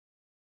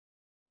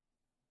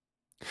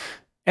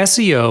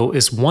SEO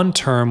is one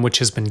term which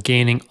has been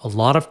gaining a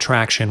lot of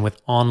traction with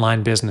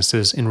online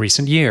businesses in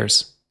recent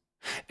years.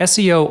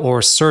 SEO,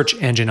 or search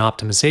engine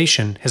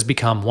optimization, has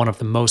become one of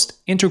the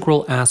most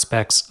integral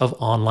aspects of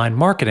online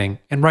marketing,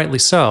 and rightly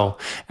so,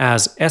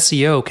 as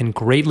SEO can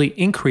greatly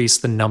increase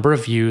the number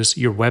of views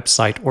your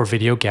website or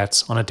video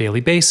gets on a daily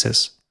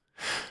basis.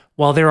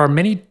 While there are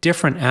many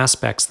different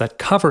aspects that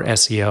cover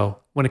SEO,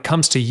 when it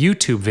comes to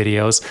YouTube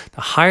videos,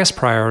 the highest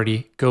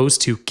priority goes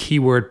to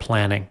keyword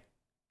planning.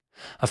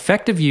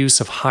 Effective use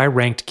of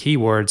high-ranked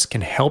keywords can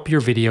help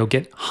your video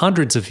get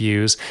hundreds of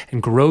views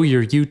and grow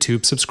your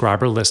YouTube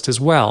subscriber list as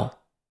well.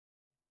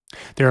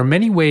 There are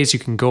many ways you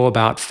can go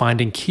about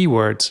finding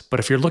keywords,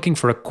 but if you're looking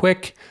for a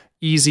quick,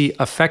 easy,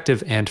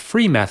 effective, and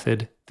free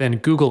method, then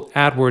Google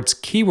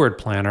AdWords Keyword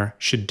Planner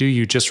should do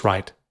you just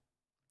right.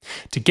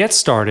 To get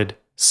started,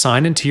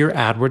 sign into your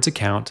AdWords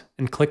account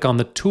and click on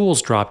the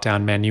Tools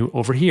drop-down menu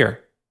over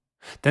here.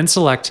 Then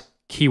select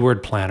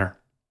Keyword Planner.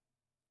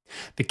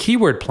 The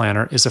Keyword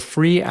Planner is a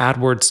free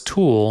AdWords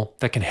tool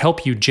that can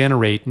help you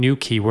generate new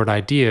keyword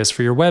ideas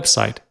for your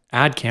website,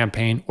 ad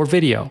campaign, or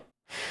video.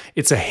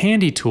 It's a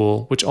handy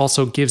tool which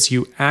also gives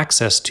you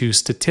access to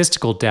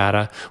statistical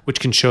data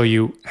which can show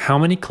you how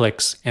many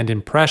clicks and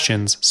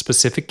impressions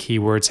specific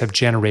keywords have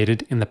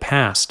generated in the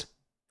past.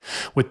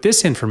 With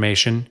this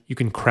information, you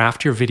can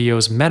craft your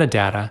video's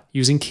metadata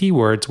using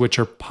keywords which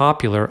are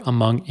popular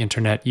among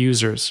internet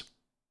users.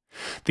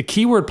 The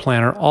Keyword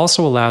Planner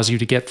also allows you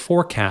to get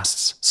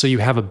forecasts, so you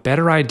have a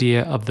better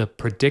idea of the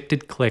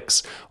predicted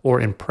clicks or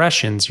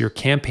impressions your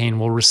campaign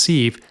will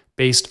receive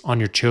based on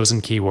your chosen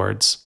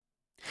keywords.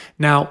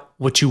 Now,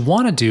 what you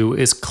want to do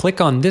is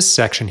click on this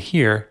section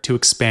here to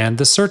expand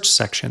the search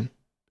section.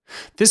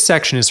 This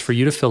section is for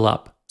you to fill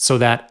up so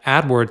that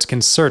AdWords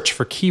can search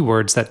for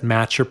keywords that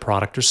match your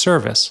product or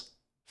service.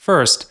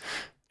 First,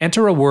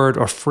 enter a word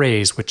or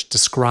phrase which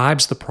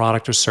describes the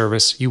product or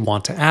service you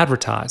want to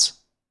advertise.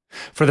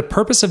 For the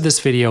purpose of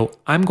this video,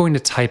 I'm going to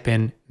type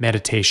in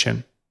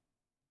meditation.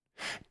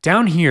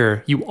 Down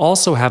here, you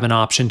also have an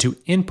option to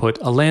input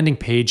a landing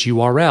page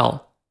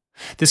URL.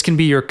 This can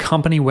be your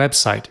company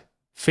website,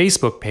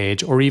 Facebook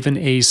page, or even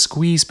a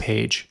squeeze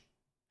page.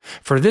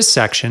 For this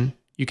section,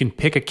 you can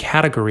pick a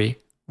category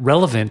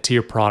relevant to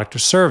your product or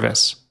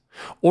service,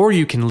 or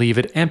you can leave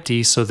it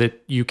empty so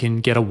that you can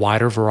get a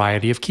wider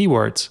variety of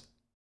keywords.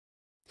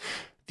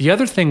 The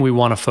other thing we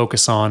want to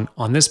focus on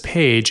this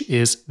page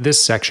is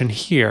this section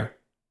here.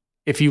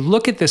 If you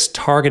look at this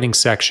targeting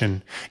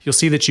section, you'll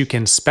see that you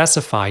can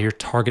specify your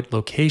target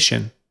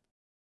location.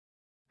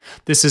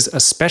 This is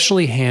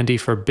especially handy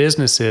for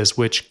businesses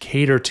which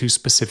cater to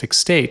specific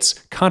states,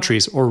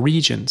 countries, or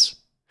regions.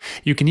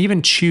 You can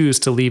even choose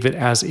to leave it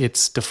as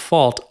its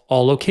default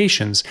all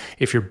locations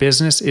if your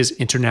business is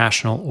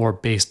international or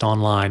based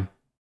online.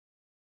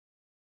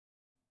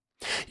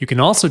 You can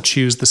also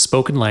choose the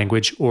spoken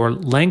language or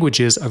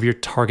languages of your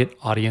target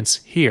audience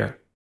here.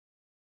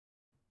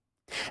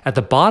 At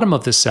the bottom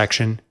of this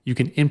section, you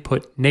can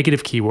input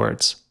negative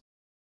keywords.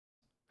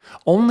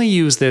 Only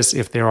use this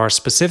if there are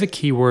specific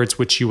keywords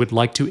which you would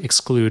like to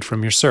exclude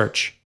from your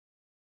search.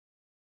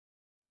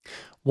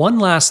 One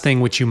last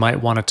thing which you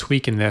might want to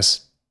tweak in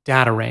this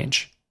data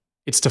range.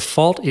 Its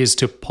default is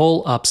to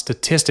pull up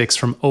statistics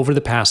from over the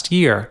past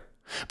year,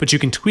 but you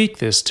can tweak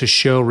this to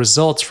show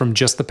results from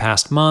just the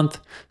past month,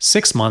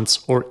 6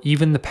 months, or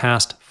even the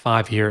past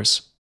 5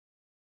 years.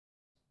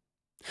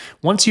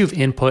 Once you've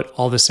input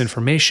all this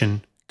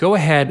information, go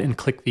ahead and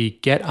click the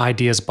Get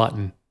Ideas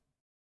button.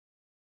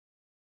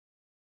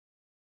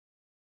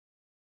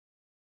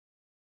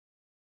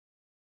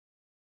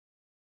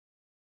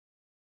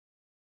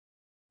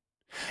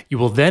 You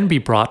will then be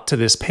brought to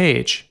this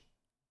page.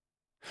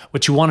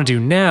 What you want to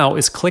do now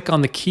is click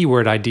on the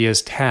Keyword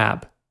Ideas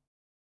tab.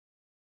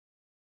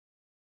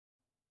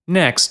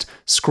 Next,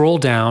 scroll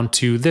down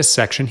to this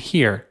section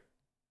here.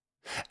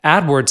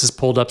 AdWords has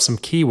pulled up some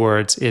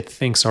keywords it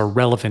thinks are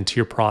relevant to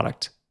your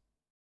product.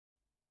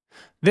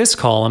 This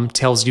column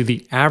tells you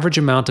the average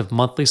amount of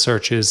monthly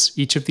searches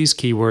each of these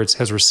keywords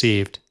has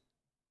received.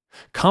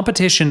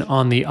 Competition,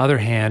 on the other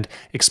hand,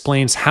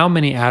 explains how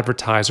many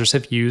advertisers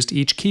have used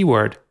each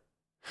keyword.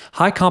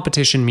 High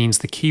competition means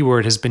the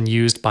keyword has been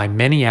used by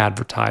many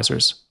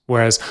advertisers,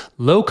 whereas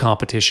low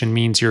competition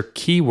means your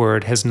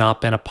keyword has not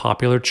been a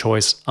popular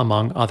choice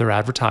among other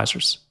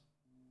advertisers.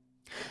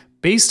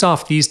 Based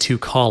off these two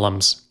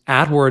columns,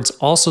 AdWords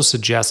also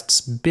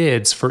suggests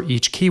bids for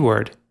each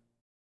keyword.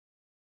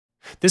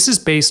 This is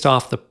based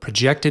off the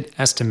projected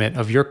estimate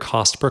of your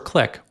cost per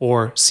click,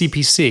 or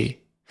CPC,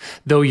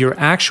 though your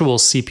actual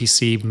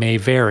CPC may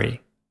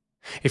vary.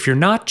 If you're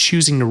not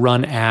choosing to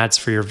run ads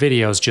for your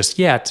videos just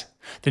yet,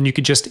 then you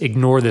could just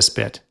ignore this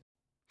bit.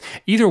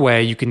 Either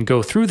way, you can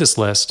go through this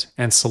list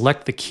and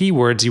select the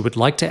keywords you would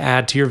like to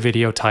add to your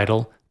video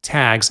title,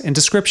 tags, and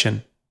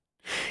description.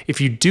 If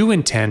you do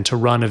intend to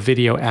run a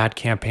video ad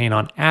campaign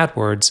on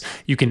AdWords,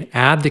 you can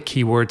add the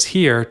keywords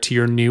here to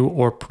your new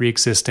or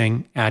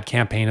pre-existing ad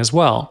campaign as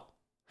well.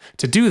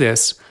 To do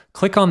this,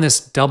 click on this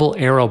double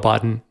arrow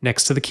button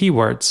next to the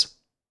keywords.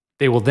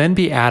 They will then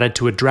be added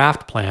to a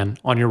draft plan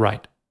on your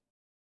right.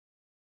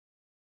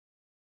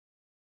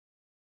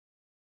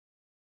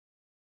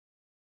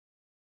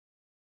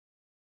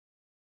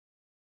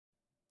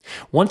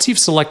 Once you've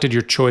selected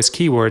your choice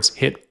keywords,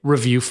 hit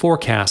Review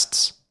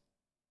Forecasts.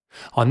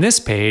 On this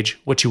page,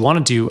 what you want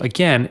to do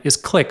again is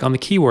click on the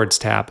Keywords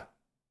tab.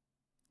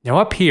 Now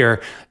up here,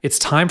 it's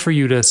time for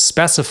you to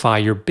specify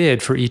your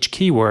bid for each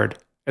keyword,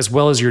 as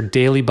well as your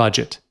daily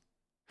budget.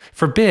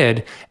 For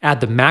bid,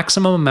 add the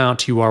maximum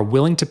amount you are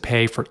willing to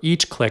pay for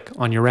each click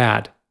on your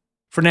ad.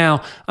 For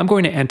now, I'm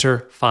going to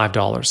enter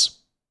 $5.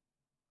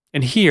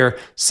 And here,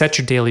 set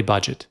your daily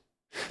budget.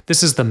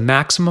 This is the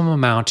maximum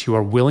amount you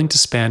are willing to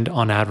spend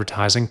on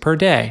advertising per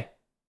day.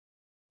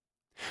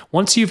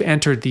 Once you've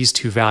entered these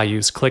two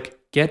values, click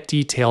Get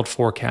Detailed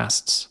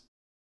Forecasts.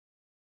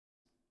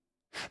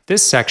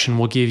 This section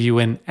will give you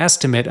an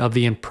estimate of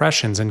the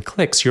impressions and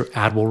clicks your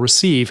ad will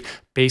receive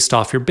based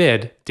off your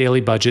bid,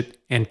 daily budget,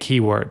 and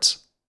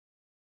keywords.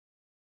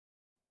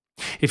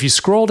 If you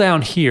scroll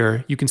down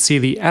here, you can see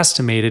the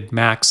estimated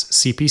max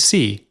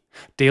CPC,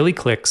 daily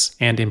clicks,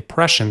 and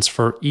impressions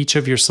for each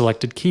of your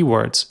selected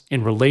keywords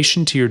in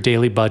relation to your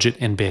daily budget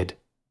and bid.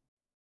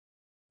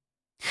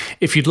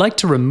 If you'd like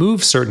to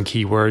remove certain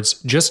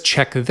keywords, just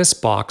check this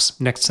box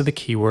next to the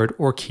keyword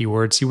or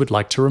keywords you would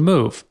like to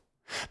remove.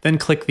 Then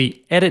click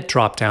the Edit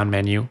drop-down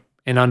menu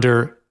and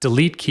under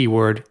Delete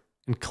Keyword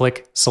and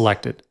click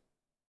Selected.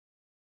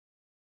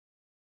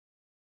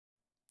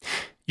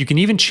 You can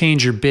even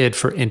change your bid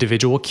for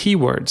individual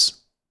keywords.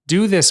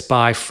 Do this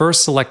by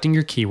first selecting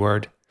your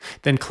keyword,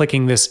 then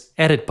clicking this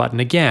Edit button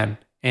again,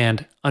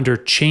 and under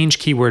Change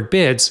Keyword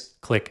Bids,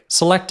 click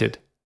Selected.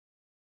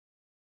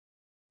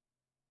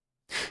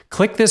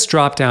 Click this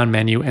drop-down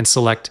menu and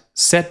select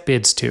Set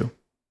Bids To.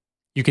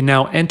 You can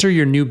now enter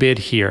your new bid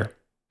here,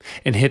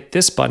 and hit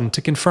this button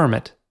to confirm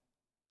it.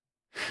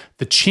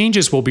 The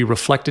changes will be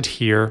reflected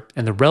here,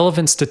 and the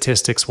relevant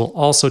statistics will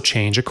also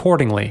change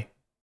accordingly.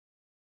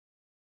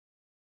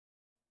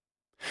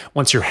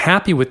 Once you're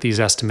happy with these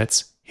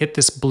estimates, hit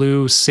this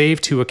blue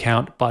Save to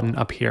Account button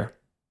up here.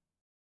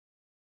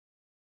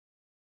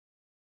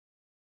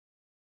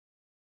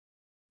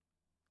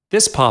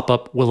 This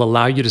pop-up will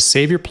allow you to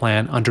save your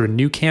plan under a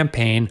new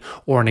campaign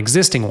or an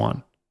existing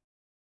one.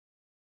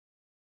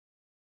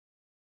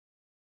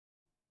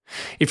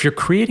 If you're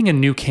creating a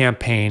new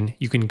campaign,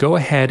 you can go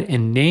ahead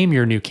and name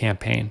your new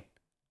campaign.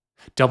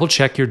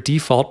 Double-check your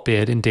default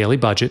bid and daily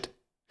budget.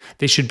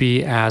 They should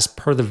be as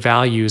per the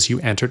values you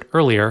entered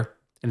earlier,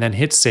 and then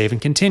hit Save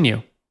and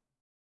Continue.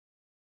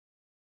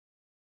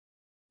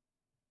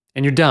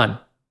 And you're done.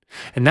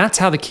 And that's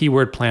how the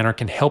Keyword Planner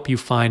can help you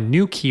find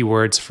new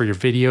keywords for your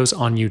videos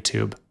on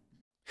YouTube.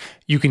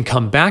 You can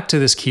come back to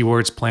this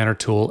Keywords Planner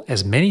tool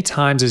as many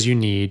times as you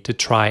need to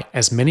try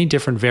as many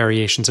different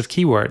variations of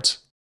keywords.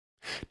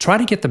 Try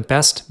to get the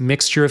best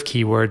mixture of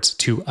keywords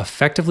to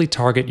effectively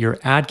target your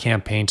ad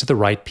campaign to the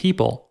right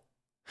people.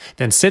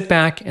 Then sit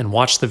back and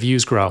watch the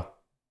views grow.